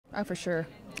Oh, for sure.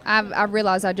 I've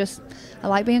realized I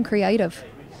like being creative.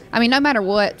 I mean, no matter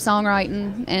what,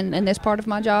 songwriting and this part of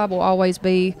my job will always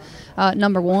be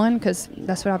number one, because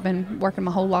that's what I've been working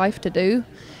my whole life to do.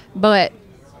 But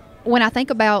when I think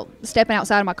about stepping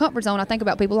outside of my comfort zone, I think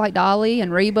about people like Dolly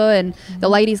and Reba and the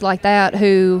ladies like that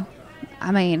who,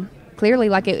 I mean, clearly,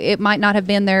 like, it might not have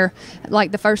been their,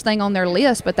 like, the first thing on their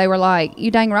list, but they were like,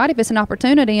 you dang right, if it's an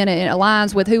opportunity and it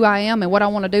aligns with who I am and what I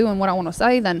want to do and what I want to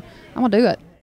say, then I'm going to do it.